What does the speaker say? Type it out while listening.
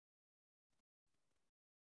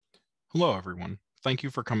Hello, everyone. Thank you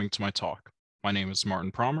for coming to my talk. My name is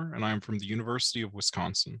Martin Prammer, and I am from the University of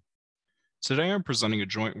Wisconsin. Today, I'm presenting a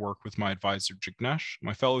joint work with my advisor, Jignesh,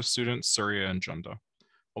 my fellow students, Surya and Junda.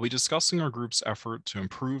 I'll be discussing our group's effort to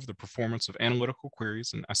improve the performance of analytical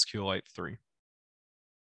queries in SQLite3.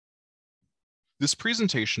 This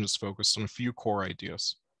presentation is focused on a few core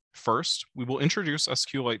ideas. First, we will introduce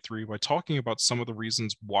SQLite3 by talking about some of the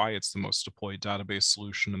reasons why it's the most deployed database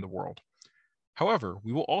solution in the world. However,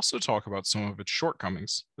 we will also talk about some of its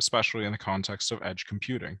shortcomings, especially in the context of edge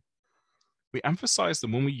computing. We emphasize that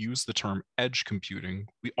when we use the term edge computing,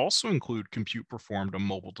 we also include compute performed on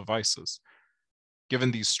mobile devices.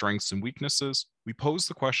 Given these strengths and weaknesses, we pose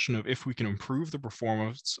the question of if we can improve the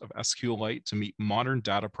performance of SQLite to meet modern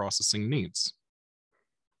data processing needs.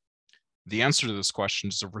 The answer to this question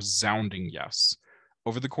is a resounding yes.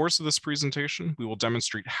 Over the course of this presentation, we will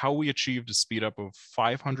demonstrate how we achieved a speedup of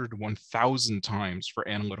 500 to 1,000 times for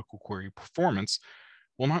analytical query performance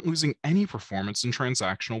while not losing any performance in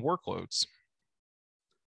transactional workloads.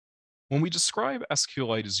 When we describe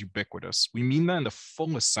SQLite as ubiquitous, we mean that in the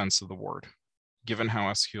fullest sense of the word. Given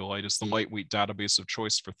how SQLite is the lightweight database of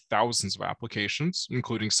choice for thousands of applications,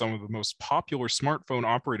 including some of the most popular smartphone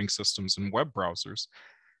operating systems and web browsers,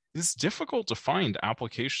 it is difficult to find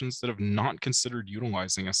applications that have not considered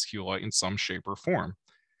utilizing SQLite in some shape or form.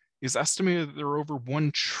 It is estimated that there are over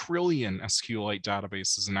 1 trillion SQLite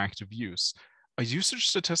databases in active use, a usage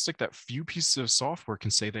statistic that few pieces of software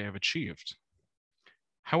can say they have achieved.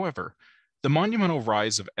 However, the monumental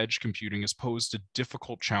rise of edge computing has posed a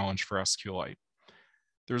difficult challenge for SQLite.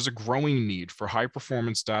 There is a growing need for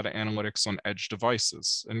high-performance data analytics on edge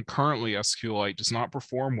devices, and currently SQLite does not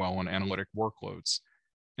perform well on analytic workloads.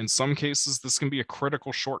 In some cases, this can be a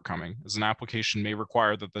critical shortcoming, as an application may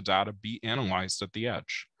require that the data be analyzed at the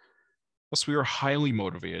edge. Thus, we are highly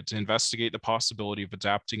motivated to investigate the possibility of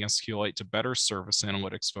adapting SQLite to better service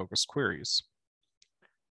analytics-focused queries.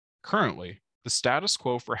 Currently, the status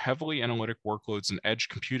quo for heavily analytic workloads and edge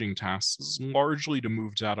computing tasks is largely to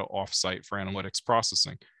move data offsite for analytics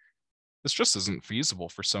processing. This just isn't feasible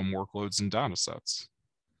for some workloads and datasets.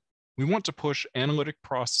 We want to push analytic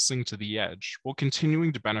processing to the edge while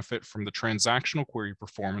continuing to benefit from the transactional query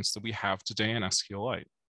performance that we have today in SQLite.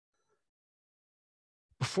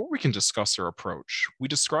 Before we can discuss our approach, we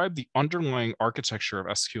describe the underlying architecture of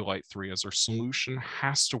SQLite3 as our solution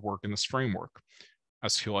has to work in this framework.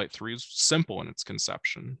 SQLite3 is simple in its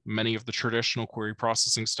conception. Many of the traditional query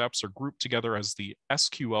processing steps are grouped together as the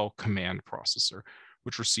SQL command processor,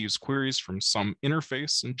 which receives queries from some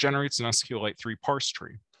interface and generates an SQLite3 parse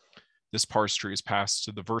tree. This parse tree is passed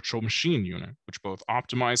to the virtual machine unit, which both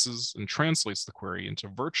optimizes and translates the query into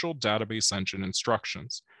virtual database engine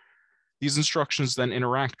instructions. These instructions then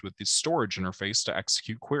interact with the storage interface to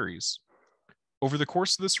execute queries. Over the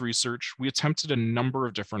course of this research, we attempted a number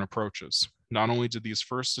of different approaches. Not only did these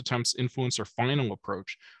first attempts influence our final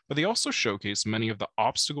approach, but they also showcase many of the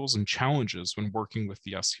obstacles and challenges when working with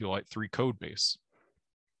the SQLite3 codebase.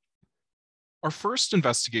 Our first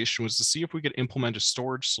investigation was to see if we could implement a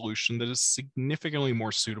storage solution that is significantly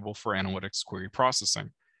more suitable for analytics query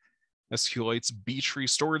processing. SQLite's B-tree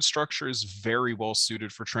storage structure is very well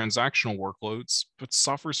suited for transactional workloads, but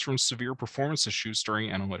suffers from severe performance issues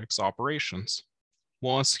during analytics operations.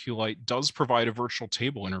 While SQLite does provide a virtual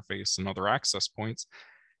table interface and other access points,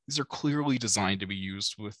 these are clearly designed to be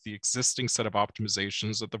used with the existing set of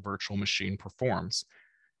optimizations that the virtual machine performs.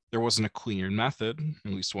 There wasn't a clean method,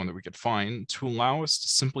 at least one that we could find, to allow us to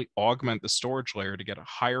simply augment the storage layer to get a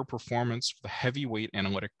higher performance for the heavyweight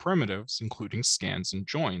analytic primitives, including scans and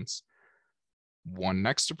joins. One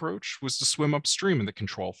next approach was to swim upstream in the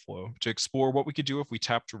control flow to explore what we could do if we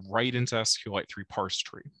tapped right into SQLite3 parse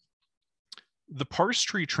tree. The parse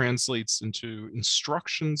tree translates into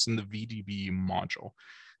instructions in the VDB module.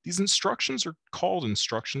 These instructions are called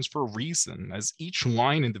instructions for a reason, as each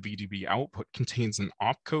line in the VDB output contains an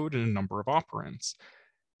opcode and a number of operands.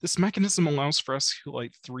 This mechanism allows for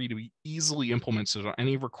SQLite3 to be easily implemented on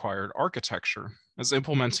any required architecture, as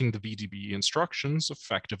implementing the VDB instructions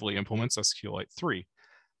effectively implements SQLite3.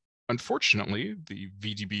 Unfortunately, the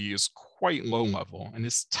VDB is quite low level and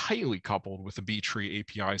is tightly coupled with the B-tree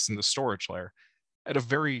APIs in the storage layer. At a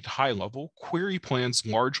very high level, query plans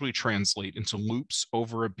largely translate into loops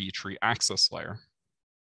over a B-tree access layer.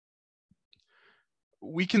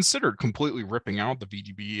 We considered completely ripping out the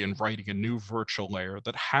VDB and writing a new virtual layer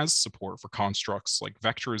that has support for constructs like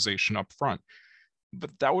vectorization up front,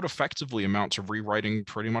 but that would effectively amount to rewriting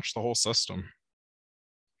pretty much the whole system.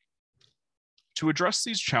 To address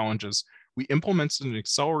these challenges, we implemented an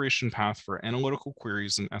acceleration path for analytical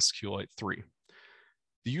queries in SQLite3.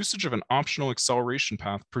 The usage of an optional acceleration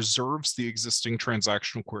path preserves the existing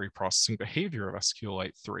transactional query processing behavior of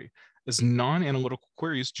SQLite3, as non-analytical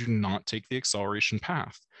queries do not take the acceleration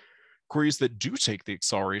path. Queries that do take the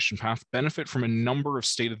acceleration path benefit from a number of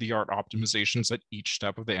state-of-the-art optimizations at each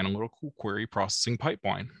step of the analytical query processing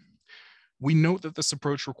pipeline. We note that this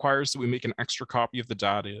approach requires that we make an extra copy of the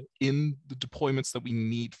data in the deployments that we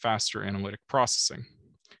need faster analytic processing.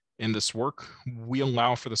 In this work, we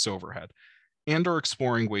allow for this overhead and are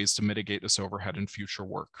exploring ways to mitigate this overhead in future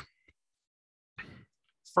work.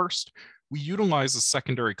 First, we utilize a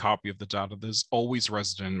secondary copy of the data that is always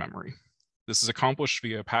resident in memory. This is accomplished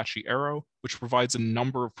via Apache Arrow, which provides a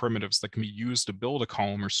number of primitives that can be used to build a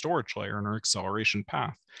column or storage layer in our acceleration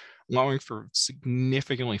path, allowing for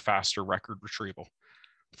significantly faster record retrieval.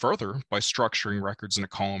 Further, by structuring records in a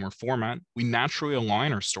column or format, we naturally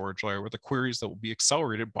align our storage layer with the queries that will be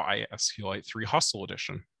accelerated by SQLite3 Hustle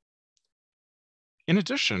Edition. In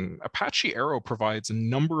addition, Apache Arrow provides a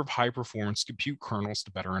number of high-performance compute kernels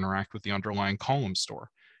to better interact with the underlying column store.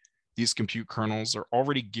 These compute kernels are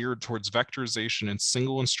already geared towards vectorization and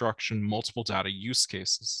single instruction multiple data use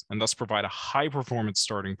cases, and thus provide a high-performance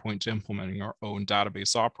starting point to implementing our own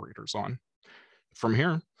database operators on. From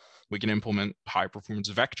here, we can implement high-performance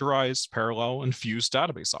vectorized, parallel, and fused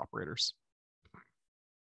database operators.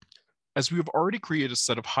 As we have already created a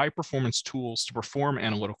set of high-performance tools to perform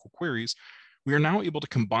analytical queries, we are now able to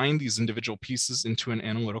combine these individual pieces into an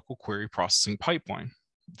analytical query processing pipeline.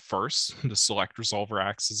 First, the select resolver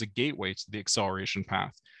acts as a gateway to the acceleration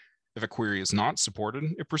path. If a query is not supported,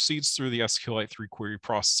 it proceeds through the SQLite3 query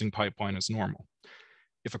processing pipeline as normal.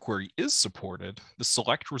 If a query is supported, the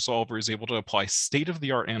select resolver is able to apply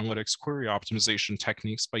state-of-the-art analytics query optimization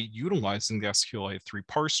techniques by utilizing the SQLite3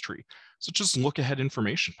 parse tree, such as look-ahead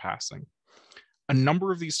information passing. A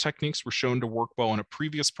number of these techniques were shown to work well in a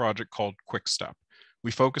previous project called QuickStep.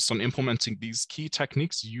 We focused on implementing these key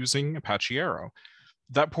techniques using Apache Arrow.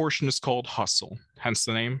 That portion is called Hustle, hence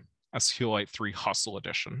the name SQLite3 Hustle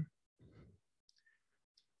Edition.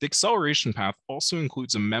 The acceleration path also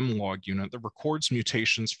includes a memlog unit that records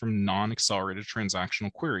mutations from non-accelerated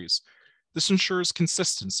transactional queries. This ensures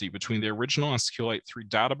consistency between the original SQLite3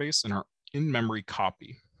 database and our in-memory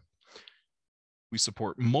copy. We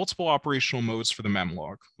support multiple operational modes for the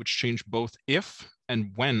memlog, which change both if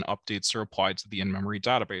and when updates are applied to the in-memory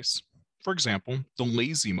database. For example, the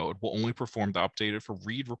lazy mode will only perform the update if a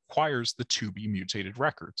read requires the to-be mutated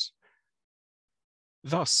records.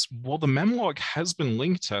 Thus, while the memlog has been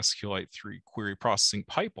linked to SQLite3 query processing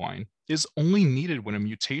pipeline, it is only needed when a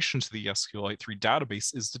mutation to the SQLite3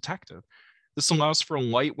 database is detected. This allows for a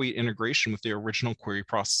lightweight integration with the original query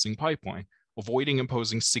processing pipeline, avoiding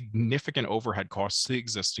imposing significant overhead costs to the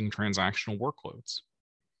existing transactional workloads.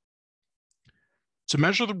 To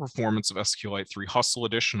measure the performance of SQLite3 Hustle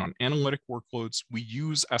Edition on analytic workloads, we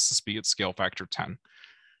use SSB at scale factor 10.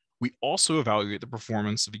 We also evaluate the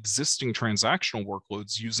performance of existing transactional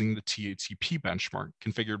workloads using the TATP benchmark,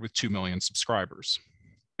 configured with 2 million subscribers.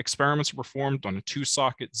 Experiments are performed on a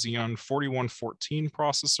 2-socket Xeon 4114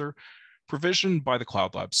 processor provisioned by the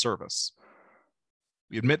Cloud Lab service.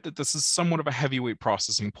 We admit that this is somewhat of a heavyweight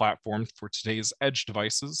processing platform for today's edge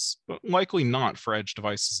devices, but likely not for edge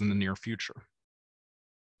devices in the near future.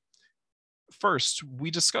 First,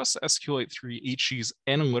 we discuss SQLite3 HE's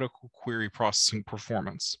analytical query processing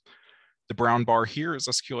performance. The brown bar here is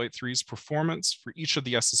SQLite3's performance for each of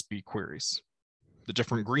the SSB queries. The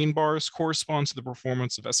different green bars correspond to the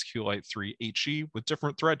performance of SQLite3 HE with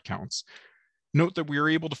different thread counts. Note that we are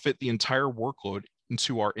able to fit the entire workload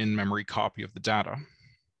into our in-memory copy of the data.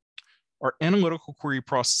 Our analytical query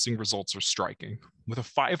processing results are striking, with a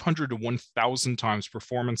 500 to 1,000 times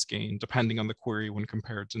performance gain depending on the query when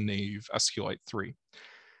compared to naive SQLite3.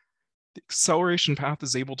 The acceleration path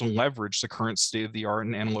is able to leverage the current state-of-the-art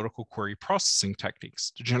in analytical query processing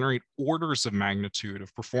techniques to generate orders of magnitude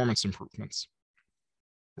of performance improvements.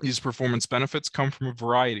 These performance benefits come from a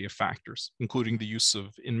variety of factors, including the use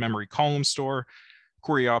of in-memory column store,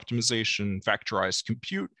 query optimization, vectorized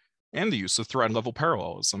compute, and the use of thread-level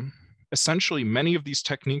parallelism. Essentially, many of these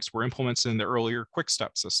techniques were implemented in the earlier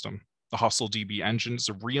QuickStep system. The HustleDB engine is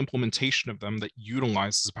a re-implementation of them that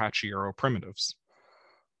utilizes Apache Arrow primitives.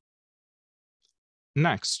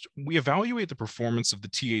 Next, we evaluate the performance of the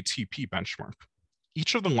TATP benchmark.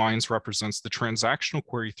 Each of the lines represents the transactional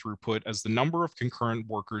query throughput as the number of concurrent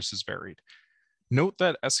workers is varied. Note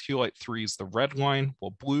that SQLite3 is the red line,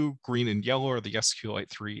 while blue, green, and yellow are the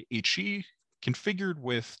SQLite3 HE, configured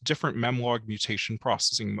with different memlog mutation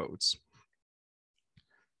processing modes.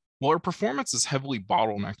 While our performance is heavily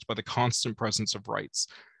bottlenecked by the constant presence of writes,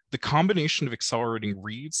 The combination of accelerating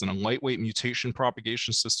reads and a lightweight mutation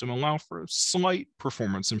propagation system allow for a slight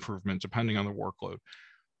performance improvement depending on the workload.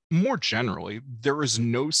 More generally, there is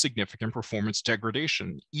no significant performance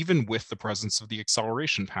degradation, even with the presence of the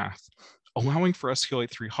acceleration path, allowing for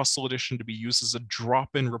SQLite3 Hustle Edition to be used as a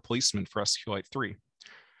drop-in replacement for SQLite3.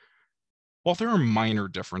 While there are minor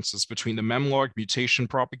differences between the memlog mutation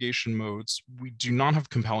propagation modes, we do not have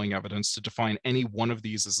compelling evidence to define any one of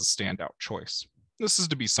these as a standout choice. This is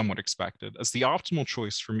to be somewhat expected, as the optimal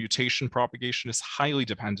choice for mutation propagation is highly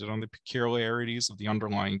dependent on the peculiarities of the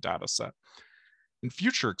underlying dataset. In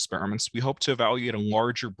future experiments, we hope to evaluate a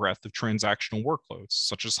larger breadth of transactional workloads,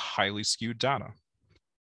 such as highly skewed data.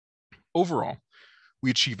 Overall,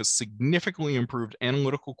 we achieve a significantly improved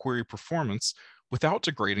analytical query performance without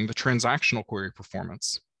degrading the transactional query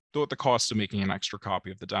performance, though at the cost of making an extra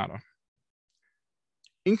copy of the data.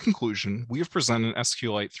 In conclusion, we have presented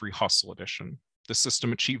SQLite3 Hustle Edition. The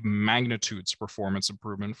system achieved magnitudes of performance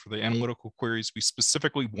improvement for the analytical queries we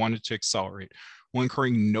specifically wanted to accelerate, while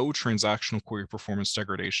incurring no transactional query performance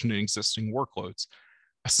degradation in existing workloads.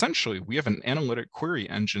 Essentially, we have an analytic query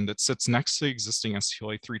engine that sits next to the existing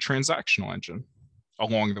SQLite3 transactional engine.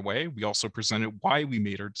 Along the way, we also presented why we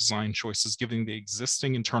made our design choices given the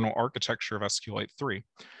existing internal architecture of SQLite3.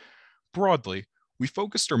 Broadly, we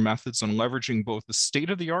focused our methods on leveraging both the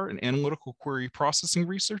state-of-the-art in analytical query processing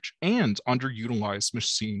research and underutilized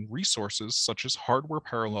machine resources such as hardware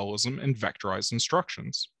parallelism and vectorized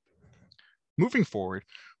instructions. Moving forward,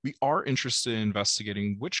 we are interested in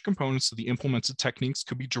investigating which components of the implemented techniques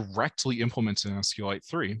could be directly implemented in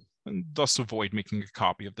SQLite3, and thus avoid making a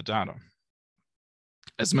copy of the data.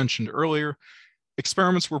 As mentioned earlier,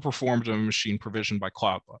 experiments were performed on a machine provisioned by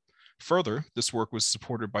Cloudlab. Further, this work was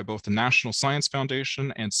supported by both the National Science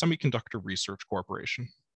Foundation and Semiconductor Research Corporation.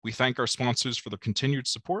 We thank our sponsors for their continued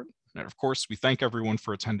support, and of course, we thank everyone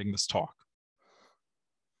for attending this talk.